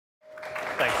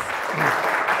Thanks.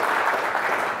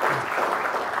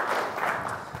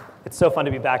 It's so fun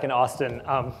to be back in Austin.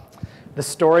 The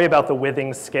story about the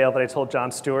Withings scale that I told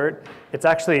John Stewart, it's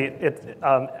actually,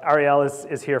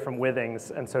 Arielle is here from Withings,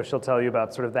 and so she'll tell you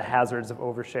about sort of the hazards of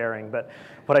oversharing. But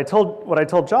what I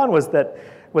told John was that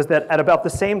at about the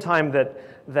same time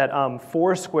that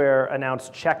Foursquare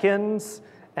announced check-ins,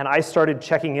 and I started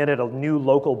checking in at a new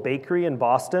local bakery in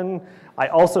Boston, I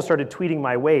also started tweeting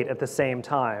my weight at the same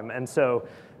time. And so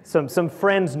some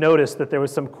friends noticed that there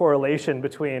was some correlation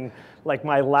between like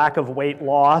my lack of weight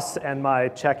loss and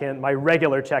my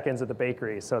regular check-ins at the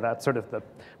bakery. So that's sort of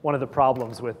one of the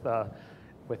problems with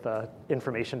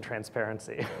information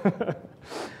transparency.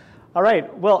 All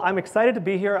right, well, I'm excited to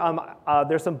be here.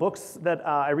 There's some books that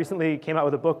I recently came out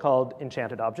with a book called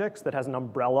Enchanted Objects that has an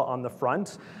umbrella on the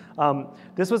front.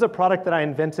 This was a product that I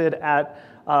invented at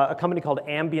a company called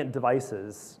Ambient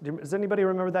Devices. Does anybody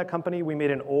remember that company? We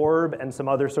made an orb and some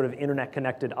other sort of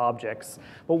internet-connected objects.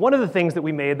 But one of the things that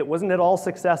we made that wasn't at all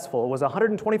successful was a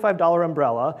 $125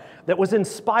 umbrella that was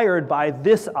inspired by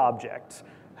this object.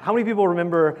 How many people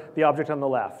remember the object on the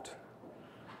left?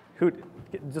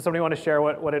 Does somebody want to share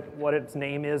what its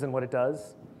name is and what it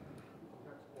does?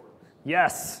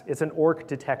 Yes, it's an orc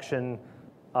detection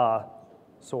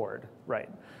sword, right?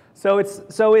 So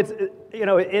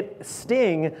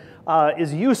Sting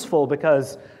is useful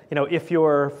because if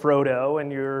you're Frodo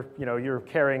and you're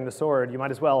carrying the sword, you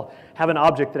might as well have an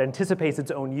object that anticipates its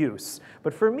own use.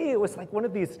 But for me, it was like one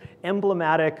of these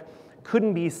emblematic,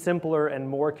 couldn't be simpler and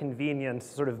more convenient to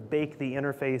sort of bake the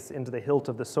interface into the hilt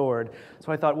of the sword.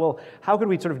 So I thought, well, how could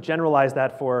we sort of generalize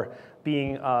that for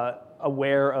being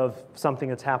aware of something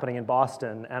that's happening in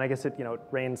Boston? And I guess it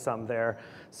rained some there.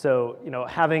 So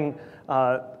having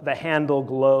the handle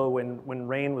glow when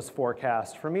rain was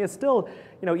forecast for me is still,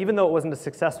 even though it wasn't a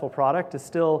successful product, is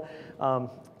still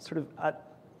sort of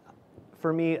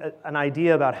for me, an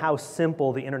idea about how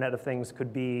simple the Internet of Things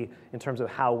could be in terms of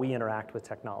how we interact with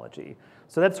technology.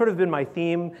 So that's sort of been my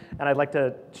theme, and I'd like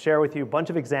to share with you a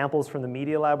bunch of examples from the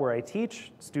Media Lab where I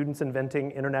teach, students inventing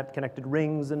internet-connected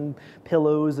rings and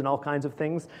pillows and all kinds of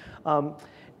things.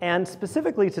 And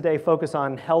specifically today, focus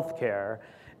on healthcare.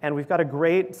 And we've got a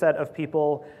great set of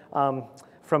people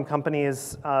from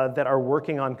companies that are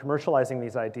working on commercializing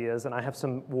these ideas, and I have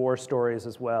some war stories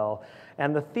as well.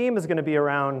 And the theme is going to be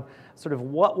around sort of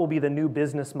what will be the new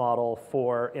business model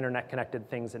for internet-connected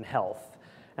things in health.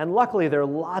 And luckily, there are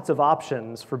lots of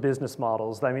options for business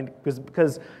models. I mean,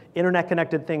 because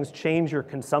internet-connected things change your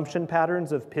consumption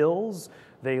patterns of pills,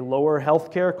 they lower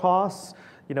healthcare costs,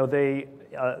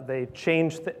 they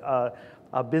change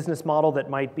a business model that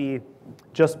might be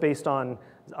just based on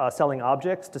selling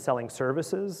objects to selling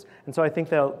services. And so I think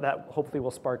that hopefully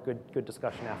will spark good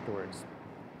discussion afterwards.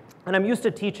 And I'm used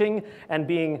to teaching and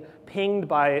being pinged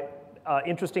by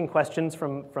interesting questions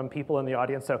from people in the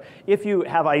audience. So if you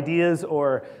have ideas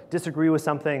or disagree with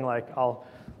something, I'll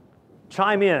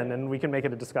chime in and we can make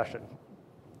it a discussion.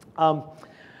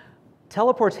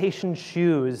 Teleportation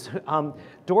shoes.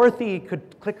 Dorothy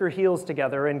could click her heels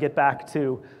together and get back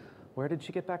to, where did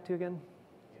she get back to again?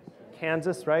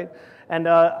 Kansas, right? And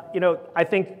I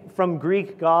think from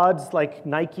Greek gods like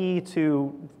Nike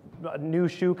to new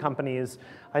shoe companies,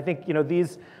 I think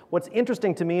what's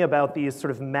interesting to me about these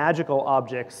sort of magical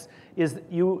objects is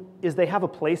they have a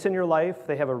place in your life,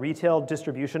 they have a retail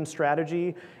distribution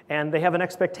strategy, and they have an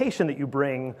expectation that you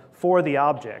bring for the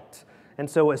object. And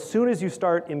so as soon as you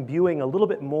start imbuing a little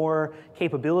bit more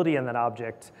capability in that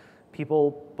object,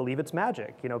 people believe it's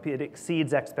magic. It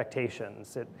exceeds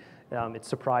expectations. It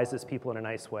surprises people in a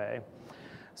nice way.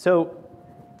 So,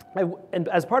 and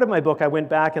as part of my book, I went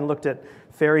back and looked at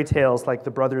fairy tales like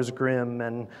the Brothers Grimm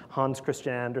and Hans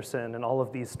Christian Andersen and all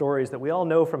of these stories that we all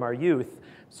know from our youth,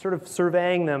 sort of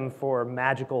surveying them for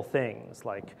magical things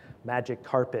like magic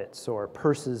carpets or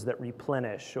purses that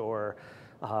replenish or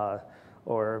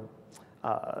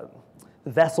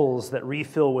vessels that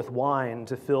refill with wine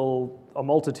to fill a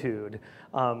multitude.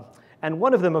 And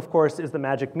one of them, of course, is the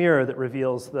magic mirror that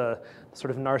reveals the sort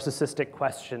of narcissistic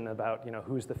question about,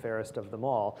 who's the fairest of them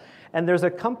all. And there's a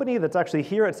company that's actually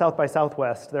here at South by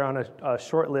Southwest. They're on a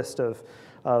short list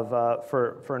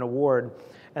for an award,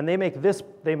 and they make this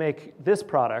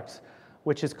product,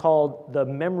 which is called the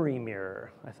memory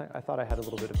mirror. I thought I had a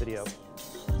little bit of video.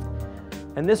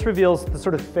 And this reveals the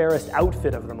sort of fairest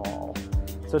outfit of them all.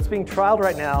 So it's being trialed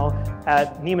right now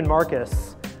at Neiman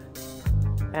Marcus.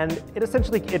 And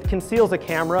it conceals a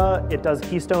camera, it does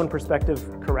keystone perspective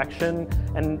correction,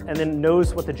 and then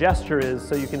knows what the gesture is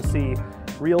so you can see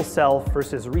real self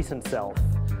versus recent self,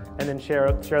 and then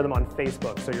share them on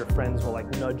Facebook so your friends will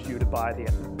nudge you to buy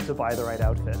the right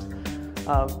outfit.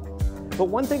 But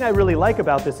one thing I really like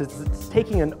about this is it's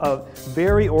taking a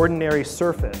very ordinary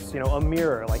surface, a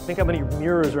mirror. Like, think how many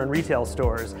mirrors are in retail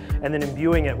stores, and then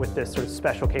imbuing it with this sort of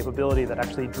special capability that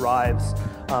actually drives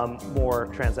more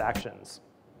transactions.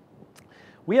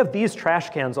 We have these trash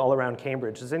cans all around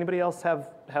Cambridge. Does anybody else have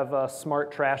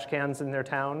smart trash cans in their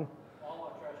town?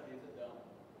 All our trash cans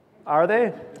are dumb.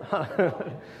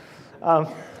 Are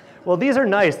they? Well, these are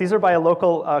nice. These are by a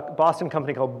local Boston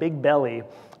company called Big Belly.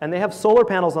 And they have solar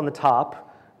panels on the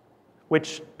top,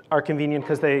 which are convenient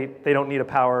because they don't need a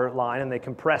power line and they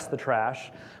compress the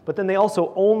trash. But then they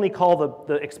also only call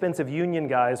the expensive union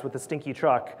guys with the stinky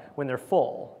truck when they're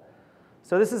full.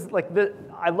 So this is like,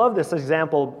 I love this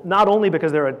example, not only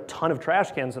because there are a ton of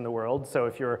trash cans in the world. So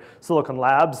if you're Silicon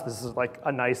Labs, this is like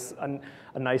a nice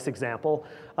example.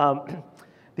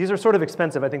 These are sort of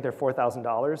expensive. I think they're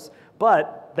 $4,000.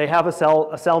 But they have a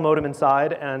cell modem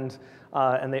inside, and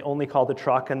they only call the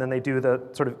truck, and then they do the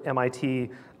sort of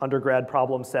MIT undergrad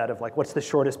problem set of like, what's the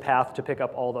shortest path to pick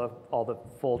up all the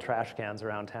full trash cans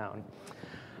around town.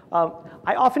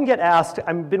 I often get asked,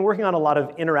 I've been working on a lot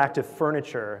of interactive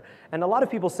furniture, and a lot of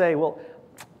people say, well,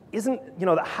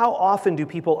 how often do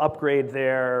people upgrade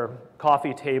their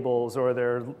coffee tables or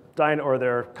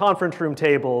their conference room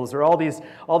tables or all these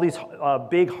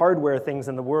big hardware things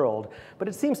in the world? But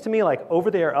it seems to me like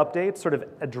over-the-air updates sort of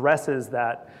addresses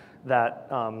that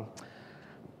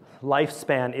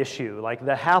lifespan issue. Like,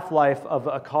 the half-life of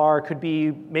a car could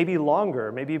be maybe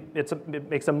longer. Maybe it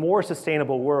makes a more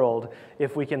sustainable world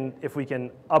if we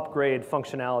can upgrade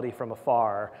functionality from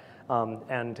afar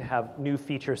and have new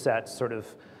feature sets sort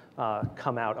of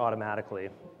come out automatically.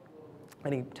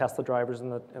 Any Tesla drivers in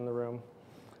the room?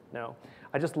 No.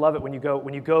 I just love it when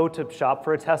you go to shop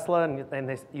for a Tesla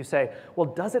and you say, well,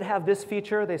 does it have this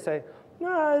feature? They say,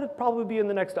 no, it'll probably be in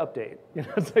the next update.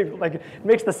 It's like it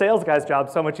makes the sales guy's job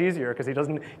so much easier because he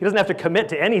doesn't have to commit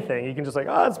to anything. He can just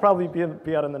it's probably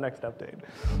be out in the next update.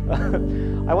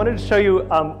 I wanted to show you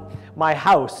my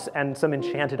house and some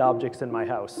enchanted objects in my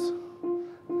house.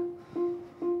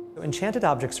 Enchanted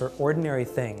objects are ordinary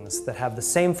things that have the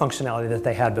same functionality that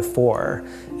they had before,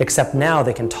 except now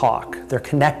they can talk. They're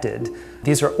connected.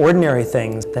 These are ordinary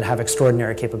things that have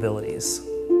extraordinary capabilities.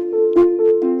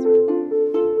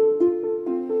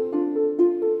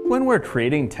 When we're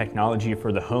creating technology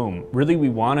for the home, really we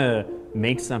want to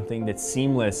make something that's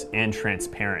seamless and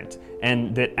transparent,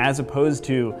 and that as opposed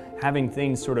to having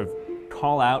things sort of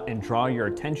call out and draw your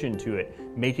attention to it,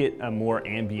 make it a more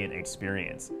ambient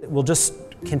experience. We'll just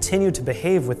continue to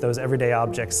behave with those everyday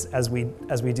objects as we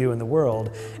do in the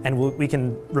world, and we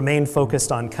can remain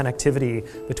focused on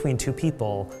connectivity between two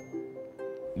people.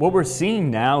 What we're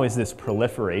seeing now is this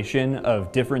proliferation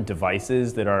of different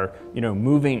devices that are,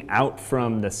 moving out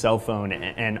from the cell phone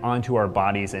and onto our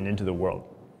bodies and into the world.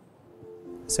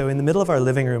 So in the middle of our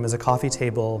living room is a coffee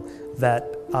table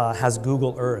that has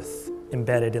Google Earth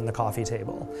embedded in the coffee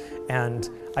table. And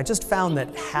I just found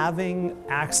that having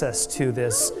access to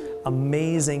this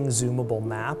amazing zoomable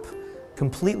map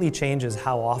completely changes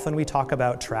how often we talk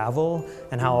about travel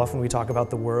and how often we talk about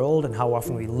the world and how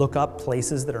often we look up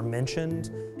places that are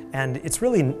mentioned. And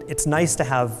it's nice to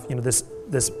have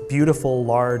this beautiful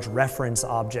large reference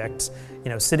object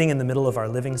sitting in the middle of our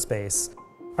living space.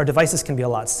 Our devices can be a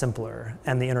lot simpler,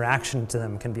 and the interaction to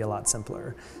them can be a lot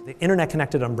simpler. The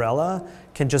internet-connected umbrella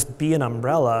can just be an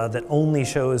umbrella that only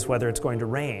shows whether it's going to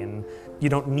rain. You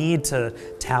don't need to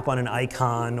tap on an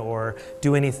icon or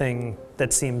do anything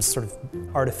that seems sort of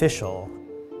artificial.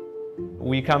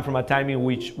 We come from a time in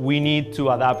which we need to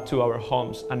adapt to our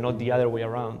homes and not the other way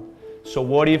around. So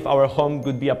what if our home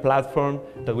could be a platform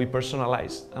that we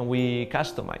personalize and we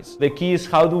customize? The key is,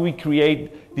 how do we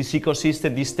create this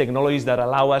ecosystem, these technologies that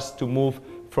allow us to move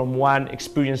from one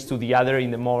experience to the other in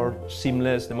the more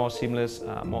seamless, most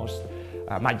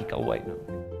magical way.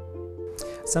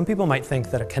 Some people might think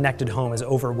that a connected home is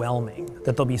overwhelming,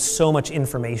 that there'll be so much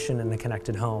information in the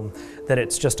connected home that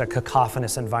it's just a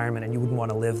cacophonous environment and you wouldn't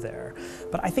want to live there.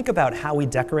 But I think about how we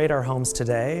decorate our homes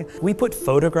today. We put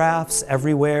photographs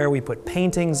everywhere, we put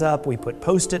paintings up, we put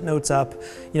Post-it notes up.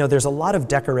 There's a lot of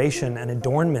decoration and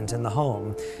adornment in the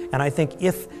home. And I think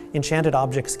if enchanted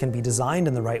objects can be designed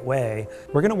in the right way,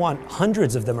 we're going to want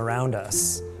hundreds of them around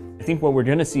us. I think what we're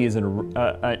going to see is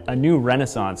a new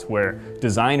renaissance where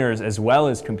designers as well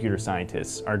as computer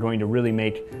scientists are going to really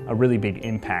make a really big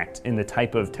impact in the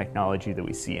type of technology that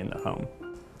we see in the home.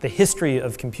 The history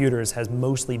of computers has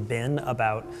mostly been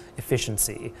about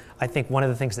efficiency. I think one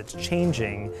of the things that's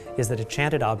changing is that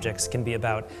enchanted objects can be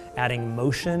about adding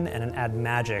motion and add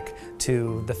magic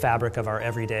to the fabric of our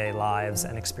everyday lives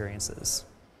and experiences.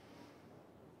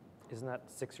 Isn't that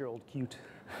 6-year-old cute?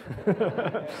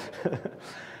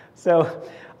 So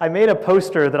I made a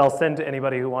poster that I'll send to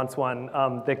anybody who wants one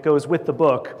that goes with the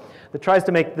book that tries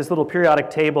to make this little periodic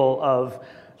table of,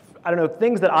 I don't know,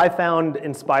 things that I found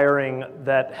inspiring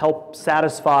that help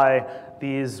satisfy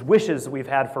these wishes we've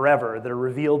had forever that are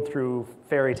revealed through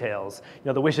fairy tales. You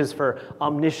know, the wishes for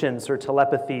omniscience or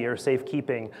telepathy or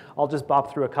safekeeping. I'll just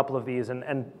bop through a couple of these,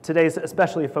 and today's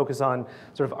especially focus on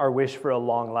sort of our wish for a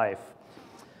long life.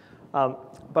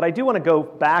 But I do want to go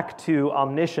back to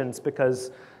omniscience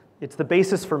because it's the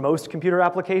basis for most computer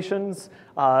applications.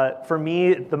 For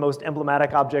me, the most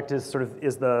emblematic object is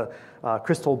the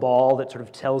crystal ball that sort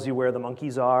of tells you where the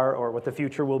monkeys are or what the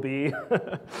future will be.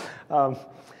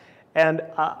 And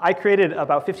I created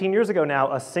about 15 years ago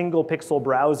now a single pixel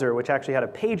browser which actually had a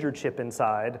pager chip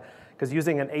inside, because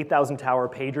using an 8,000 tower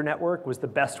pager network was the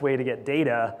best way to get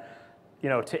data, you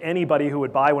know, to anybody who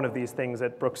would buy one of these things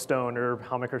at Brookstone or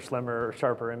Hammacher Schlemmer or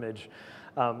Sharper Image.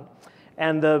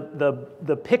 And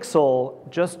the pixel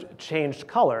just changed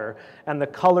color, and the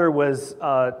color was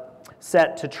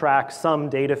set to track some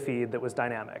data feed that was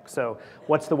dynamic. So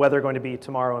what's the weather going to be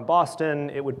tomorrow in Boston?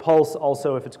 It would pulse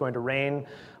also if it's going to rain.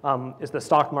 Is the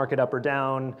stock market up or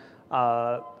down?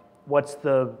 What's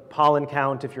the pollen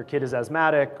count if your kid is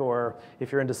asthmatic? Or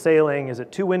if you're into sailing, is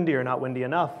it too windy or not windy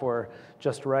enough or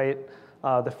just right?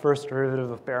 The first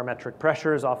derivative of barometric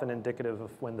pressure is often indicative of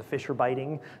when the fish are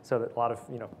biting, so that a lot of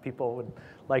people would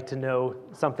like to know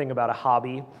something about a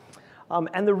hobby.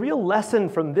 And the real lesson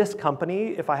from this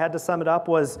company, if I had to sum it up,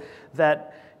 was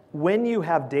that when you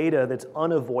have data that's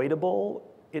unavoidable,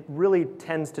 it really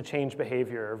tends to change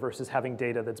behavior versus having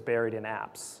data that's buried in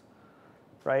apps.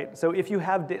 Right? So if you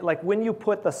have, like when you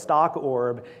put the stock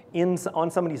orb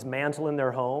on somebody's mantle in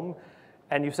their home,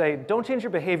 and you say, don't change your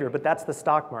behavior, but that's the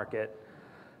stock market,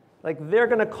 like they're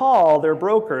going to call their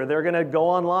broker, they're going to go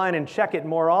online and check it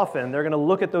more often, they're going to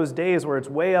look at those days where it's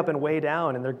way up and way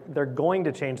down, and they're going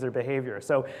to change their behavior.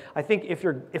 So I think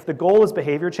if the goal is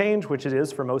behavior change, which it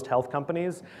is for most health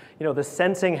companies, the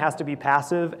sensing has to be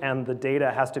passive and the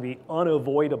data has to be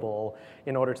unavoidable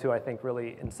in order to, I think,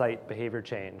 really incite behavior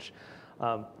change.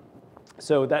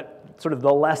 So that sort of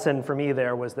the lesson for me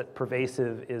there was that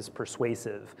pervasive is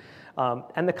persuasive.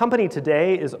 And the company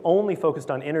today is only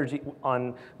focused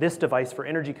on this device for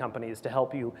energy companies to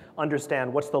help you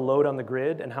understand what's the load on the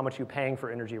grid and how much you're paying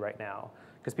for energy right now.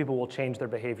 Because people will change their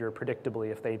behavior predictably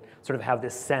if they sort of have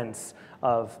this sense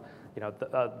of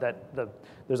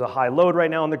there's a high load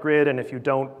right now on the grid, and if you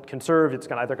don't conserve, it's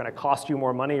either going to cost you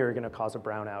more money or you're going to cause a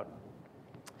brownout.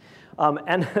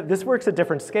 And this works at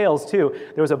different scales, too.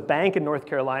 There was a bank in North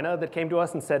Carolina that came to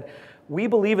us and said, we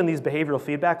believe in these behavioral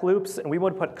feedback loops, and we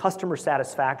want to put customer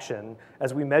satisfaction,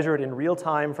 as we measure it in real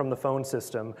time from the phone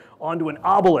system, onto an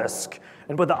obelisk,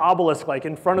 and put the obelisk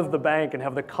in front of the bank and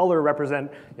have the color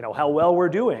represent how well we're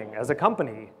doing as a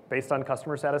company based on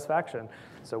customer satisfaction.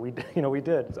 So we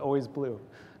did. It's always blue.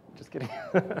 Just kidding.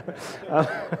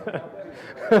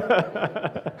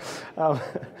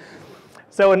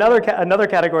 So another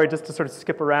category, just to sort of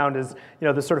skip around, is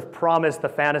the sort of promise, the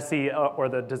fantasy, or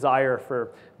the desire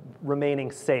for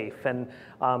remaining safe. And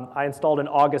I installed an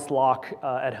August lock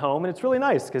at home, and it's really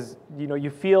nice because you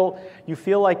feel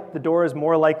like the door is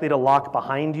more likely to lock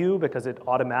behind you because it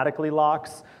automatically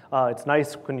locks. It's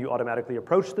nice when you automatically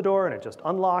approach the door and it just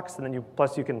unlocks, and then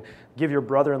plus you can give your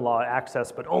brother-in-law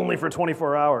access, but only for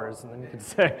 24 hours. And then you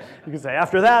can say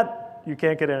after that, you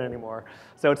can't get in anymore.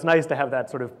 So it's nice to have that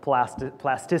sort of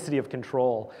plasticity of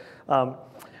control.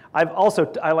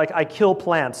 I kill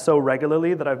plants so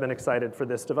regularly that I've been excited for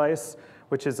this device,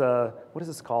 which is what is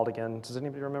this called again? Does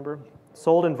anybody remember?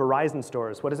 Sold in Verizon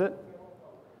stores. What is it?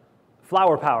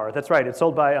 Flower Power. That's right. It's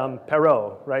sold by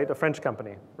Perrault, right? A French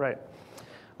company, right?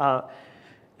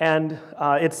 And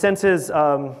it senses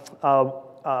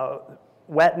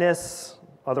wetness,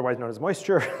 otherwise known as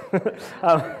moisture.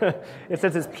 It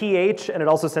senses pH, and it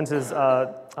also senses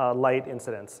light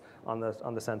incidence on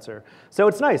the sensor. So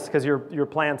it's nice because your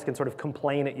plants can sort of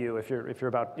complain at you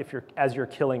as you're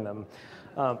killing them.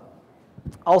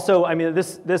 Also, I mean,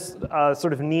 this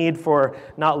sort of need for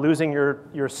not losing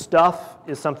your stuff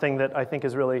is something that I think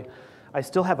is really. I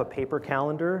still have a paper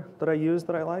calendar that I use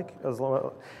that I like,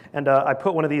 and I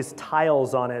put one of these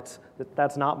tiles on it.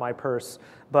 That's not my purse,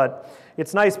 but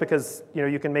it's nice because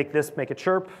you can make it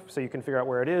chirp, so you can figure out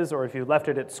where it is. Or if you left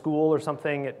it at school or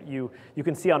something, you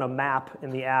can see on a map in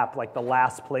the app like the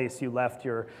last place you left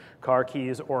your car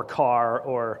keys or car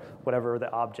or whatever the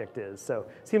object is. So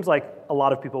it seems like a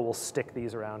lot of people will stick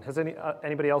these around. Has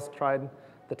anybody else tried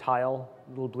the tile,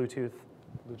 little Bluetooth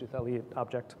LED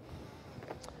object?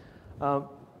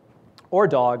 Or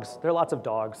dogs. There are lots of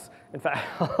dogs. In fact,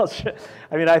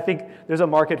 I mean, I think there's a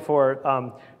market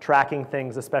for tracking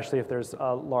things, especially if there's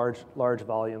large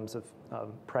volumes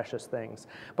of precious things.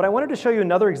 But I wanted to show you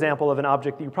another example of an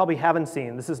object that you probably haven't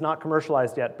seen. This is not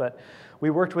commercialized yet, but we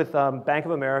worked with Bank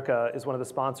of America is one of the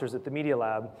sponsors at the Media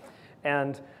Lab.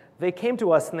 And they came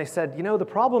to us and they said, you know, the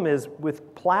problem is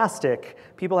with plastic,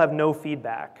 people have no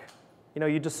feedback. You know,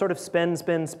 you just sort of spend,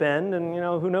 and you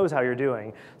know, who knows how you're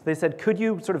doing. So they said, could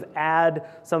you sort of add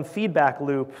some feedback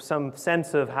loop, some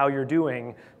sense of how you're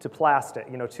doing to plastic,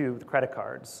 you know, to the credit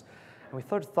cards? And we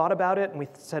thought about it, and we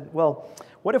said, well,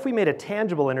 what if we made a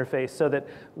tangible interface so that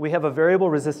we have a variable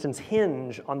resistance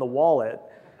hinge on the wallet,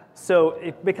 so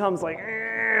it becomes like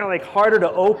harder to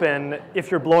open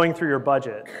if you're blowing through your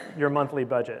budget, your monthly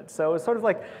budget. So it's sort of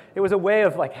like, it was a way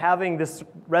of like having this,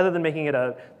 rather than making it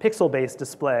a pixel-based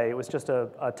display, it was just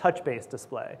a touch-based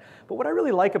display. But what I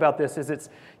really like about this is it's,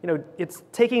 you know, it's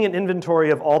taking an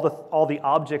inventory of all the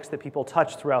objects that people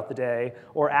touch throughout the day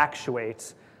or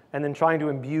actuate, and then trying to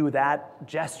imbue that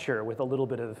gesture with a little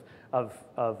bit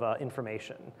of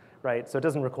information, right? So it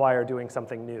doesn't require doing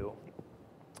something new.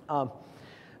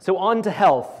 So on to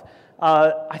health.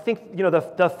 I think, you know,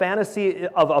 the fantasy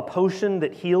of a potion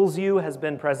that heals you has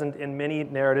been present in many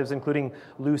narratives, including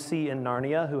Lucy in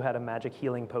Narnia, who had a magic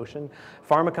healing potion.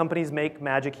 Pharma companies make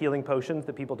magic healing potions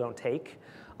that people don't take.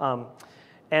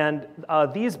 And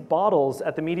these bottles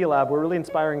at the Media Lab were really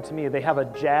inspiring to me. They have a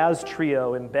jazz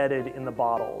trio embedded in the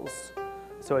bottles.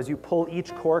 So as you pull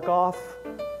each cork off,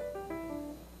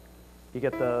 you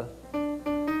get the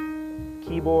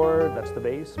keyboard, that's the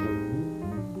bass,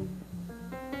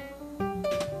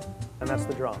 and that's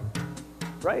the drum,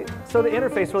 right? So the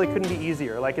interface really couldn't be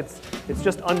easier. Like it's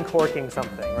just uncorking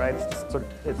something, right? It's just sort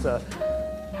of,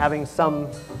 having some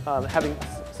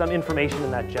information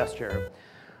in that gesture.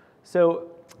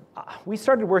 So we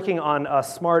started working on a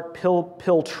smart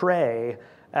pill tray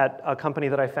at a company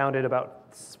that I founded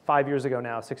about 5 years ago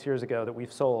now, 6 years ago, that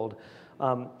we've sold.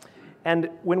 And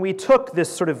when we took this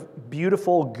sort of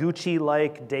beautiful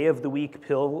Gucci-like day-of-the-week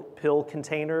pill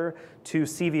container to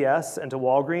CVS and to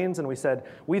Walgreens, and we said,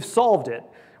 we've solved it.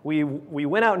 We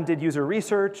went out and did user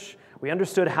research. We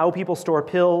understood how people store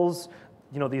pills.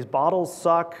 You know, these bottles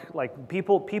suck. Like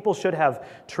people should have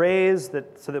trays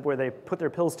so that where they put their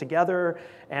pills together.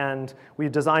 And we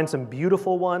designed some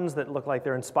beautiful ones that look like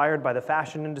they're inspired by the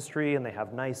fashion industry, and they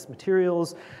have nice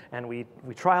materials. And we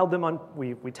trialed them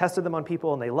we tested them on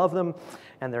people, and they love them.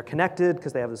 And they're connected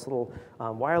because they have this little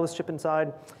wireless chip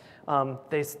inside.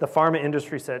 The pharma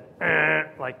industry said,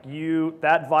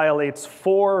 that violates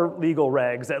 4 legal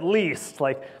regs at least.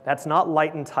 Like, that's not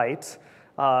light and tight.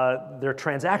 There are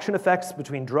transaction effects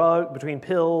between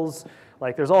pills.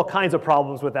 Like, there's all kinds of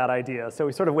problems with that idea. So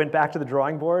we sort of went back to the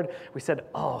drawing board. We said,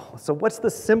 oh, so what's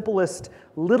the simplest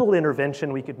little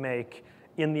intervention we could make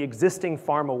in the existing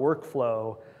pharma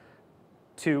workflow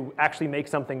to actually make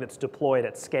something that's deployed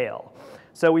at scale?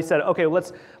 So we said, okay,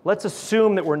 let's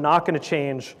assume that we're not going to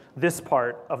change this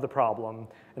part of the problem,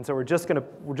 and so we're just going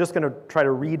to try to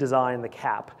redesign the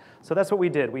cap. So that's what we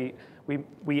did. We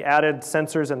added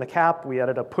sensors in the cap. We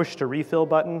added a push to refill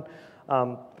button,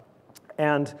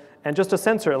 and just a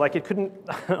sensor. Like, it couldn't.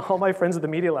 All my friends at the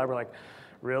Media Lab were like,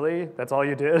 "Really? That's all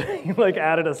you did? You like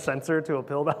added a sensor to a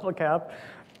pill bottle cap?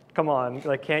 Come on,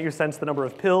 like, can't you sense the number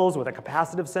of pills with a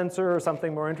capacitive sensor or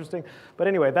something more interesting?" But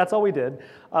anyway, that's all we did.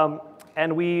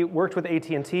 And we worked with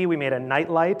AT&T. We made a night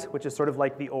light, which is sort of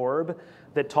like the orb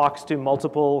that talks to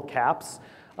multiple caps.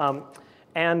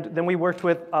 And then we worked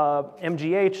with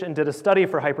MGH and did a study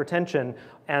for hypertension.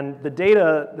 And the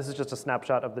data, this is just a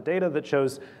snapshot of the data that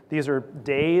shows these are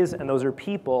days and those are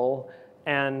people.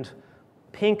 And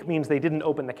pink means they didn't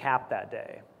open the cap that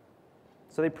day.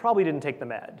 So they probably didn't take the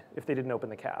med if they didn't open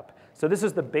the cap. So this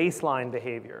is the baseline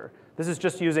behavior. This is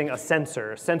just using a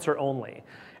sensor only.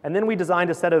 And then we designed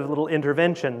a set of little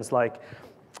interventions, like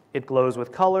it glows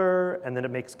with color, and then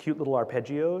it makes cute little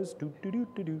arpeggios. Do, do, do,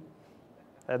 do, do.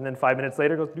 And then 5 minutes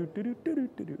later, it goes do, do, do, do,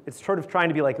 do, do. It's sort of trying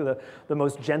to be like the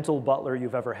most gentle butler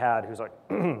you've ever had, who's like,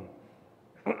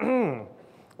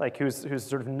 like who's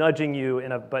sort of nudging you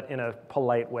but in a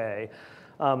polite way.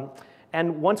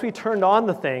 And once we turned on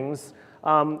the things,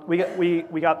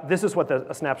 we got this is what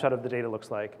a snapshot of the data looks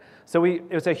like. So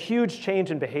it was a huge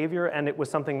change in behavior, and it was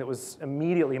something that was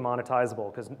immediately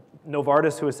monetizable, because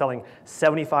Novartis, who was selling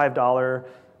 $75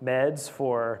 meds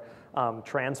for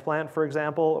transplant, for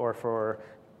example, or for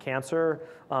cancer,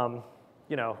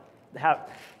 you know,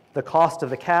 the cost of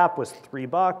the cap was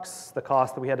 $3. The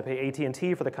cost that we had to pay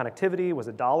AT&T for the connectivity was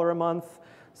 $1 a month.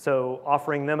 So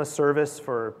offering them a service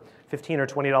for $15 or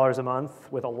 $20 a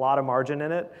month with a lot of margin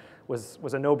in it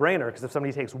was a no-brainer, because if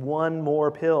somebody takes one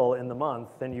more pill in the month,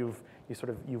 then you've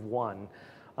won.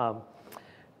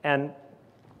 And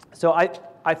so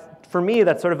for me,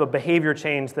 that's sort of a behavior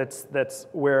change that's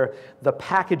where the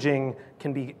packaging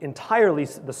can be entirely,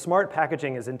 the smart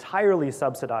packaging is entirely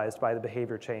subsidized by the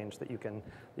behavior change that you can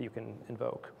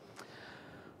invoke.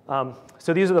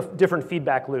 So these are the different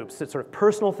feedback loops. It's sort of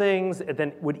personal things, and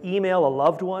then would email a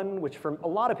loved one, which for a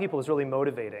lot of people is really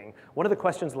motivating. One of the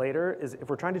questions later is, if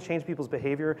we're trying to change people's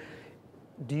behavior,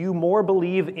 do you more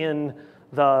believe in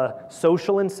the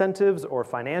social incentives or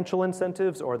financial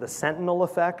incentives or the sentinel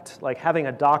effect? Like having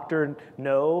a doctor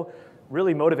know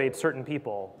really motivates certain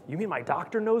people. You mean my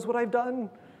doctor knows what I've done?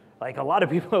 Like a lot of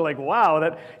people are like, wow,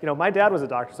 that, my dad was a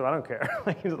doctor, so I don't care.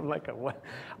 I'm like, what?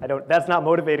 That's not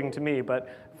motivating to me, but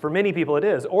for many people it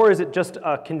is. Or is it just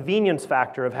a convenience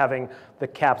factor of having the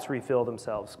caps refill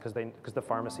themselves because the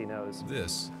pharmacy knows?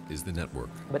 This is the network.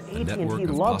 But a network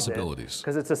of possibilities.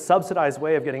 Because it's a subsidized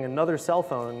way of getting another cell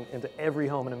phone into every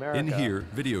home in America. In here,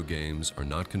 video games are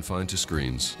not confined to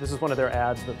screens. This is one of their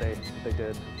ads that they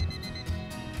did.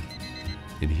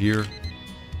 In here,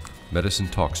 medicine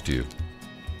talks to you.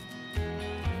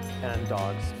 And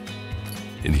dogs.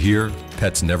 In here,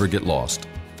 pets never get lost.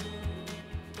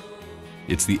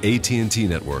 It's the AT&T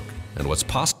network, and what's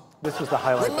possible. This was the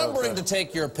highlight. Remembering to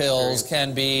take your pills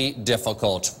can be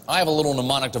difficult. I have a little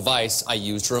mnemonic device I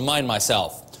use to remind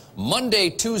myself.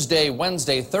 Monday, Tuesday,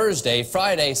 Wednesday, Thursday,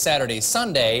 Friday, Saturday,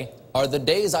 Sunday are the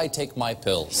days I take my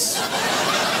pills.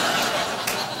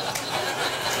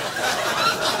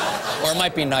 Or it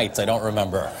might be nights, I don't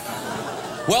remember.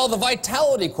 Well, the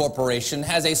Vitality Corporation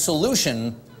has a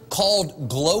solution called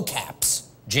Glow Caps.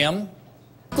 Jim?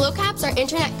 Glow Caps are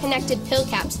internet-connected pill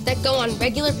caps that go on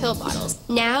regular pill bottles.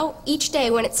 Now, each day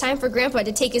when it's time for Grandpa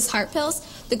to take his heart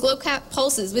pills, the Glow Cap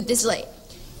pulses with this light.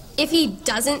 If he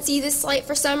doesn't see this light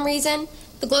for some reason,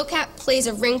 the Glow Cap plays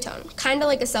a ringtone, kind of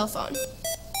like a cell phone.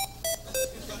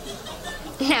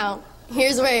 Now,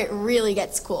 here's where it really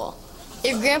gets cool.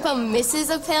 If Grandpa misses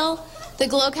a pill, the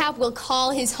Glow Cap will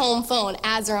call his home phone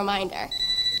as a reminder.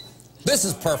 This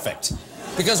is perfect,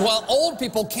 because while old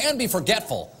people can be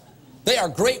forgetful, they are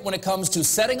great when it comes to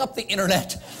setting up the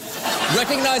internet,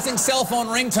 recognizing cell phone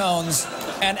ringtones,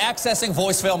 and accessing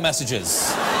voicemail messages.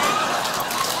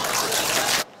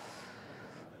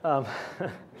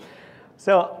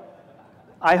 So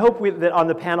I hope that on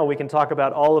the panel we can talk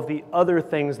about all of the other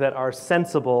things that are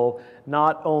sensible,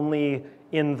 not only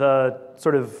in the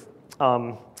sort of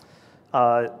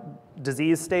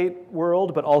disease state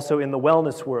world, but also in the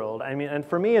wellness world. I mean, and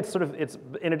for me, it's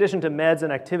in addition to meds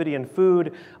and activity and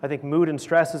food, I think mood and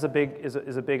stress is a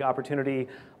big opportunity,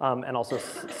 and also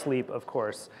sleep, of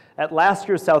course. At last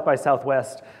year's South by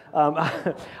Southwest,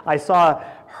 I saw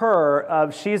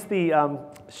her. She's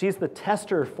the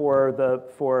tester for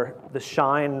the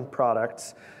Shine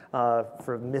products,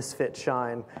 for Misfit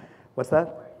Shine. What's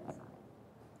that?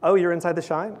 Oh, you're inside the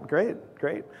Shine? Great,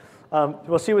 great.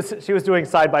 Well, she was doing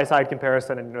side-by-side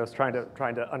comparison and was trying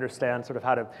to understand sort of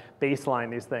how to baseline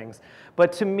these things.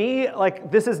 But to me, like,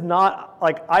 this is not,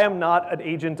 like, I am not an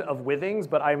agent of Withings,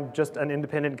 but I'm just an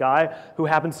independent guy who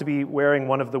happens to be wearing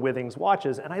one of the Withings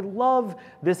watches. And I love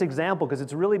this example because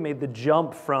it's really made the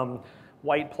jump from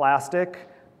white plastic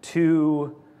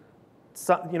to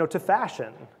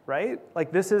fashion, right?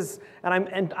 Like, this is,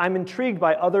 and I'm intrigued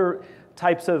by other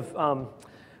types of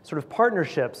sort of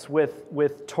partnerships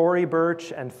with Tory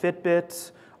Burch and Fitbit,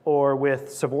 or with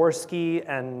Swarovski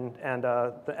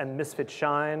and Misfit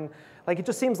Shine. Like, it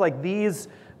just seems like these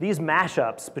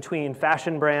mashups between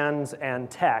fashion brands and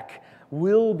tech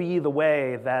will be the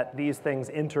way that these things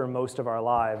enter most of our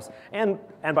lives. And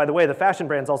by the way, the fashion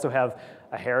brands also have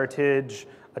a heritage,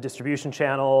 a distribution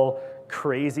channel,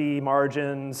 crazy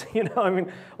margins. I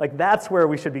mean, like, that's where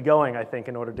we should be going, I think,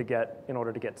 in order to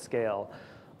get scale.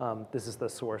 This is the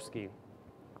Swarovski.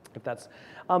 If that's,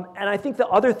 and I think the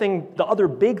other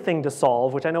big thing to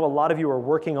solve, which I know a lot of you are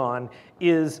working on,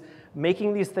 is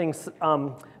making these things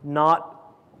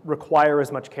not require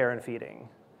as much care and feeding.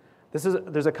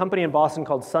 There's a company in Boston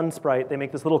called Sunsprite. They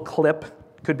make this little clip.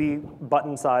 Could be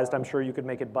button-sized. I'm sure you could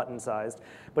make it button-sized.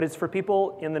 But it's for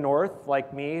people in the north,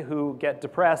 like me, who get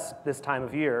depressed this time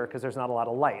of year because there's not a lot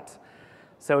of light.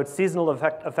 So it's seasonal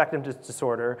affective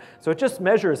disorder. So it just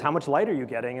measures how much light are you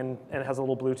getting, and it has a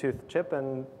little Bluetooth chip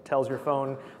and tells your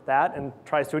phone that, and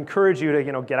tries to encourage you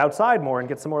to get outside more and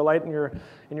get some more light in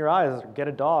your eyes, or get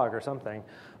a dog or something.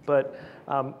 But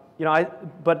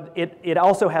but it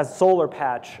also has solar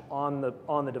patch on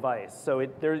the device, so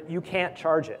you can't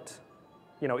charge it.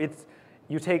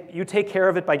 You take care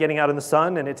of it by getting out in the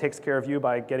sun, and it takes care of you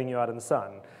by getting you out in the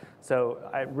sun. So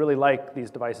I really like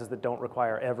these devices that don't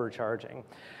require ever charging.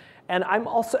 And I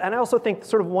also think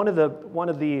sort of one of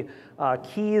the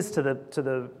keys to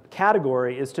the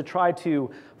category is to try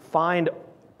to find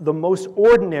the most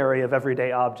ordinary of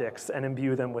everyday objects and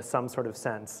imbue them with some sort of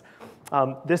sense.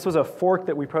 This was a fork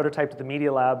that we prototyped at the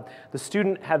Media Lab. The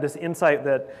student had this insight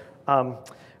that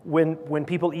when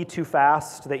people eat too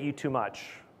fast, they eat too much,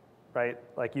 right?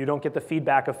 Like you don't get the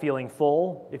feedback of feeling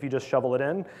full if you just shovel it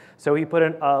in. So he put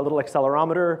a little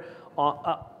accelerometer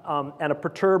and a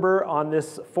perturber on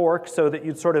this fork so that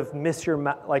you'd sort of miss your,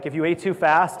 like if you ate too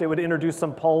fast, it would introduce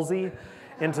some palsy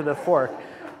into the fork.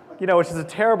 Which is a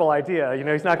terrible idea.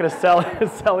 He's not going to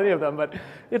sell any of them, but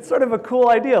it's sort of a cool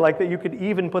idea, like that you could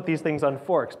even put these things on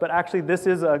forks. But actually, this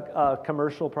is a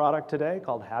commercial product today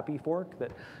called Happy Fork that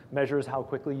measures how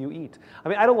quickly you eat. I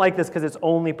mean, I don't like this because it's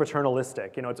only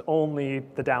paternalistic. It's only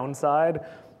the downside.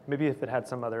 Maybe if it had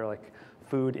some other like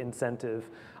food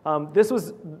incentive. This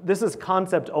is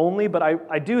concept only, but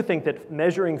I do think that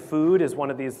measuring food is one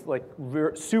of these like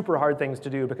super hard things to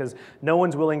do because no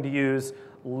one's willing to use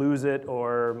Lose It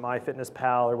or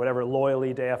MyFitnessPal or whatever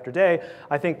loyally day after day.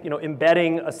 I think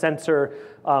embedding a sensor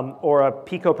or a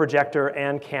pico projector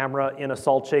and camera in a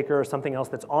salt shaker or something else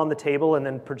that's on the table and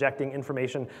then projecting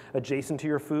information adjacent to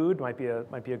your food might be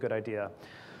a good idea.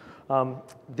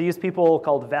 These people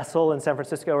called Vessel in San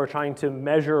Francisco are trying to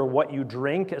measure what you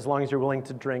drink as long as you're willing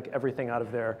to drink everything out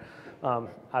of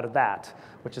that,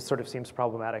 which sort of seems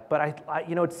problematic. But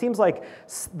it seems like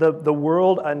the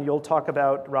world, and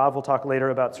Rav will talk later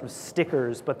about sort of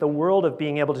stickers, but the world of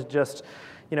being able to just,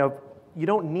 you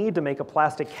don't need to make a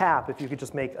plastic cap if you could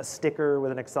just make a sticker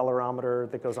with an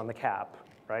accelerometer that goes on the cap,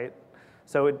 right?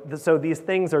 So these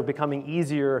things are becoming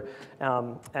easier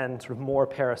and sort of more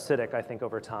parasitic, I think,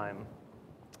 over time.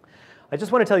 I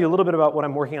just want to tell you a little bit about what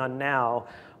I'm working on now.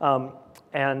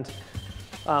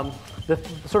 The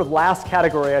sort of last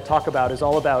category I talk about is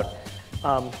all about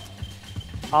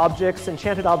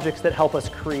enchanted objects that help us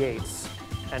create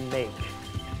and make.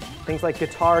 Things like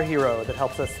Guitar Hero that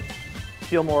helps us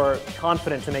feel more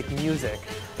confident to make music,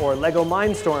 or Lego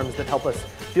Mindstorms that help us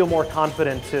feel more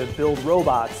confident to build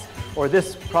robots, or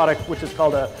this product which is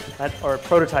called a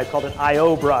prototype called an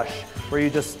I/O brush, where you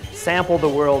just sample the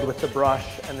world with the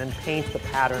brush and then paint the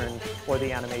pattern or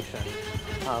the animation.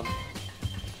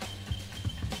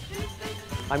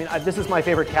 This is my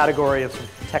favorite category of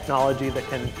technology that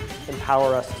can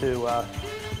empower us to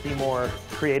be more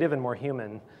creative and more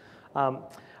human.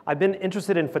 I've been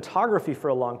interested in photography for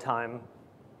a long time,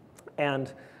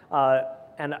 and I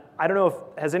don't know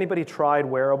has anybody tried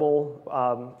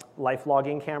wearable life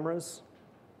logging cameras?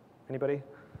 Anybody?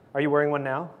 Are you wearing one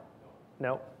now?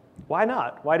 No? Why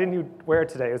not? Why didn't you wear it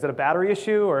today? Is it a battery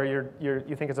issue, or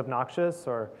you think it's obnoxious,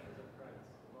 or?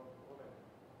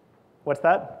 What's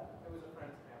that?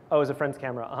 Oh, it was a friend's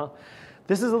camera.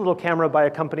 This is a little camera by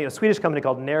a Swedish company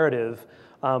called Narrative.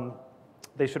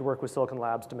 They should work with Silicon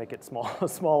Labs to make it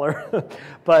smaller.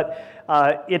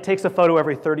 But it takes a photo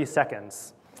every 30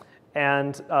 seconds.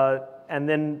 And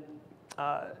then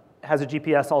has a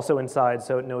GPS also inside,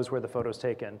 so it knows where the photo's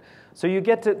taken. So you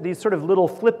get to these sort of little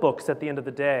flip books at the end of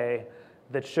the day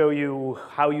that show you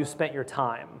how you spent your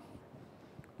time.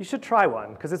 You should try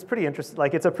one, because it's pretty interesting.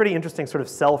 Like, it's a pretty interesting sort of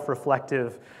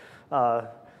self-reflective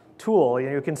tool.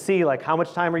 You can see like how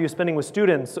much time are you spending with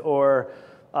students, or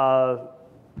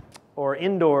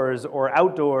indoors, or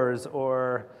outdoors,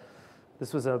 or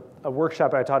this was a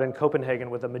workshop I taught in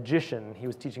Copenhagen with a magician. He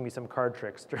was teaching me some card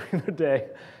tricks during the day.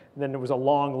 And then there was a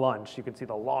long lunch. You could see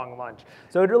the long lunch.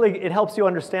 So it helps you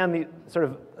understand the sort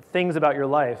of things about your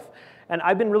life. And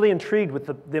I've been really intrigued with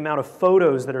the amount of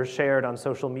photos that are shared on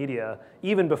social media,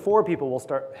 even before people will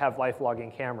have life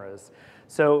logging cameras.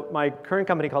 So my current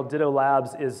company called Ditto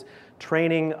Labs is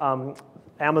training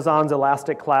Amazon's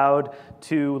Elastic Cloud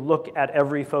to look at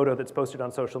every photo that's posted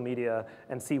on social media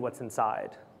and see what's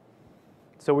inside.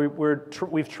 So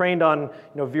we've trained on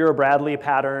Vera Bradley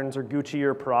patterns, or Gucci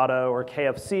or Prada or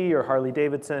KFC or Harley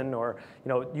Davidson, or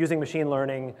using machine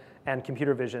learning and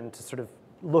computer vision to sort of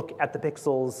look at the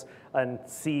pixels and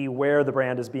see where the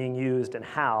brand is being used and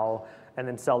how, and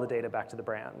then sell the data back to the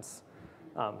brands.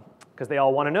 Because they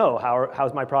all want to know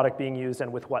how's my product being used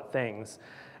and with what things.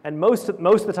 And most of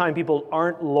the time, people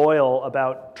aren't loyal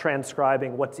about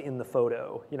transcribing what's in the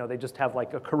photo. They just have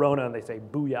like a Corona and they say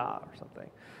 "booyah" or something.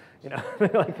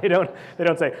 Like they don't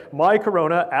say "my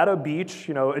Corona at a beach,"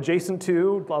 adjacent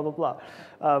to blah blah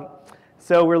blah.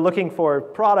 So we're looking for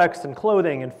products and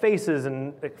clothing and faces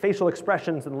and facial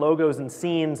expressions and logos and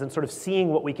scenes and sort of seeing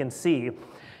what we can see.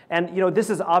 And this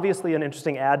is obviously an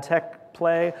interesting ad tech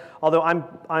play. Although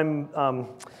I'm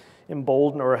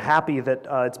emboldened or happy that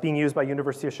it's being used by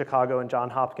University of Chicago and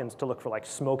Johns Hopkins to look for like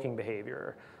smoking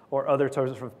behavior or other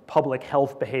sorts of public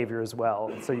health behavior as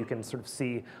well. So you can sort of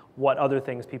see what other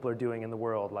things people are doing in the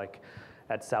world, like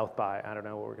at South by, I don't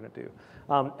know what we're going to do.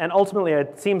 And ultimately,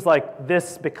 it seems like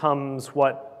this becomes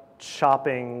what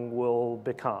shopping will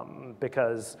become,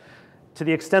 because to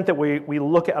the extent that we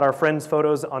look at our friends'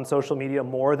 photos on social media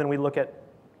more than we look at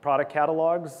product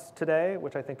catalogs today,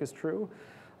 which I think is true,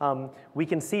 we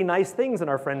can see nice things in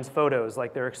our friends' photos,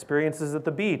 like their experiences at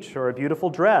the beach, or a beautiful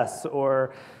dress,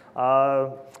 or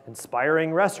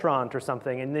inspiring restaurant or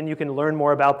something, and then you can learn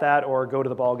more about that or go to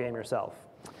the ball game yourself.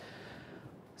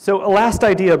 So a last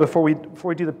idea before we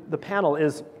do the panel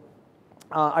is,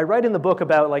 I write in the book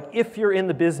about like if you're in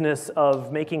the business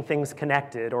of making things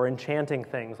connected or enchanting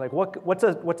things, like what's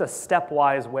a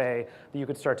stepwise way that you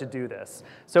could start to do this?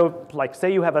 So like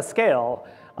say you have a scale,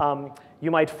 you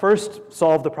might first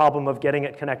solve the problem of getting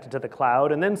it connected to the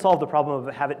cloud, and then solve the problem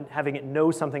of having it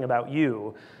know something about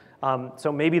you.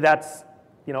 So maybe that's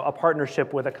a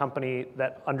partnership with a company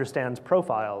that understands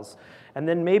profiles. And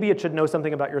then maybe it should know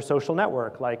something about your social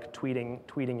network, like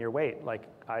tweeting your weight, like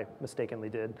I mistakenly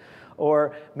did.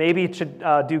 Or maybe it should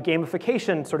do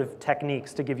gamification sort of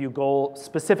techniques to give you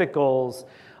specific goals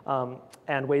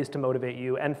and ways to motivate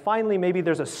you. And finally, maybe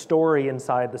there's a story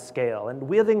inside the scale. And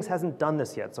Withings hasn't done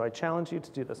this yet, so I challenge you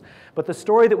to do this. But the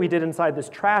story that we did inside this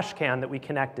trash can that we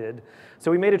connected, so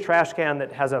we made a trash can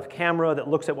that has a camera that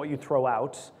looks at what you throw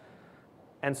out.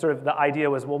 And sort of the idea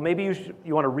was, well, maybe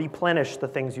you want to replenish the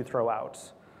things you throw out.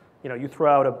 You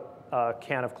throw out a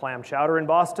can of clam chowder in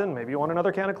Boston, maybe you want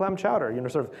another can of clam chowder.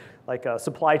 Sort of like a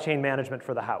supply chain management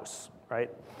for the house,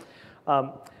 right?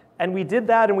 And we did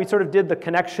that, and we sort of did the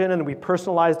connection, and we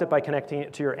personalized it by connecting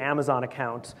it to your Amazon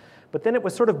account. But then it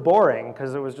was sort of boring,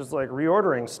 because it was just like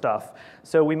reordering stuff.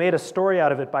 So we made a story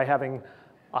out of it by having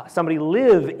somebody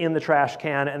live in the trash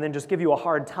can and then just give you a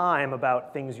hard time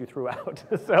about things you threw out.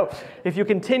 So if you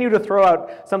continue to throw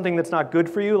out something that's not good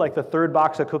for you, like the third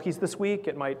box of cookies this week,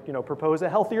 it might propose a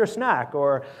healthier snack,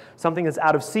 or something that's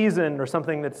out of season, or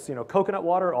something that's coconut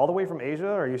water all the way from Asia.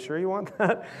 Are you sure you want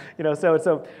that? So it's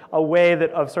a way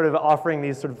of sort of offering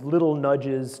these sort of little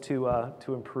nudges to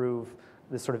improve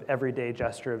this sort of everyday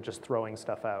gesture of just throwing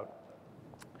stuff out.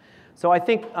 So I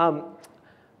think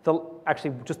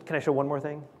actually, can I show one more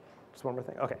thing? Just one more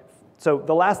thing? Okay. So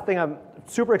the last thing I'm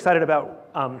super excited about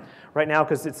right now,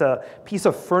 because it's a piece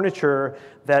of furniture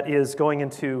that is going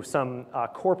into some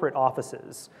corporate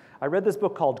offices. I read this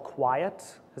book called Quiet.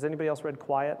 Has anybody else read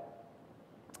Quiet?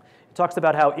 It talks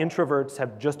about how introverts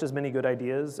have just as many good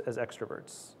ideas as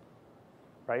extroverts,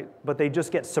 right? But they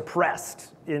just get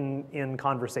suppressed in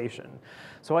conversation.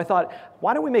 So I thought,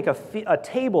 why don't we make a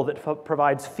table that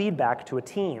provides feedback to a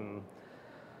team,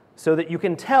 so that you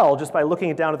can tell just by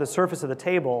looking down at the surface of the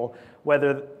table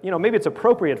whether, maybe it's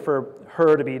appropriate for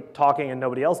her to be talking and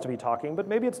nobody else to be talking, but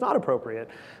maybe it's not appropriate.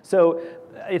 So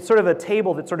it's sort of a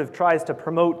table that sort of tries to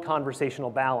promote conversational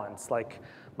balance, like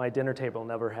my dinner table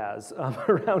never has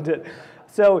around it.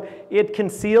 So it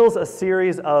conceals a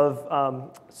series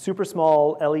of super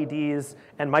small LEDs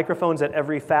and microphones at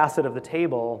every facet of the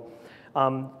table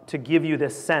to give you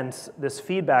this sense, this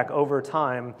feedback over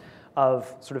time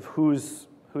of sort of who's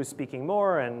speaking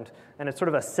more, and it's sort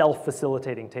of a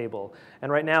self-facilitating table. And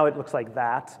right now it looks like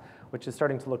that, which is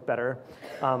starting to look better.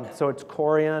 So it's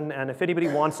Korean, and if anybody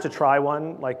wants to try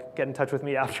one, like get in touch with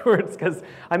me afterwards, because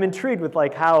I'm intrigued with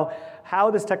like how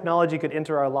this technology could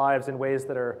enter our lives in ways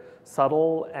that are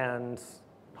subtle and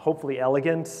hopefully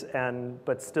elegant,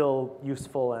 but still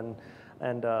useful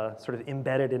and sort of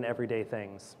embedded in everyday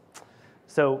things.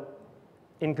 So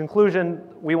in conclusion,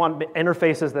 we want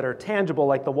interfaces that are tangible,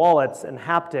 like the wallets, and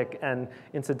haptic, and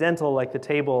incidental, like the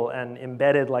table, and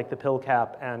embedded, like the pill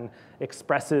cap, and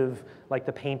expressive, like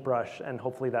the paintbrush, and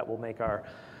hopefully that will make our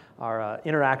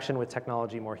interaction with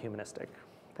technology more humanistic.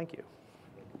 Thank you.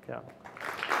 Yeah.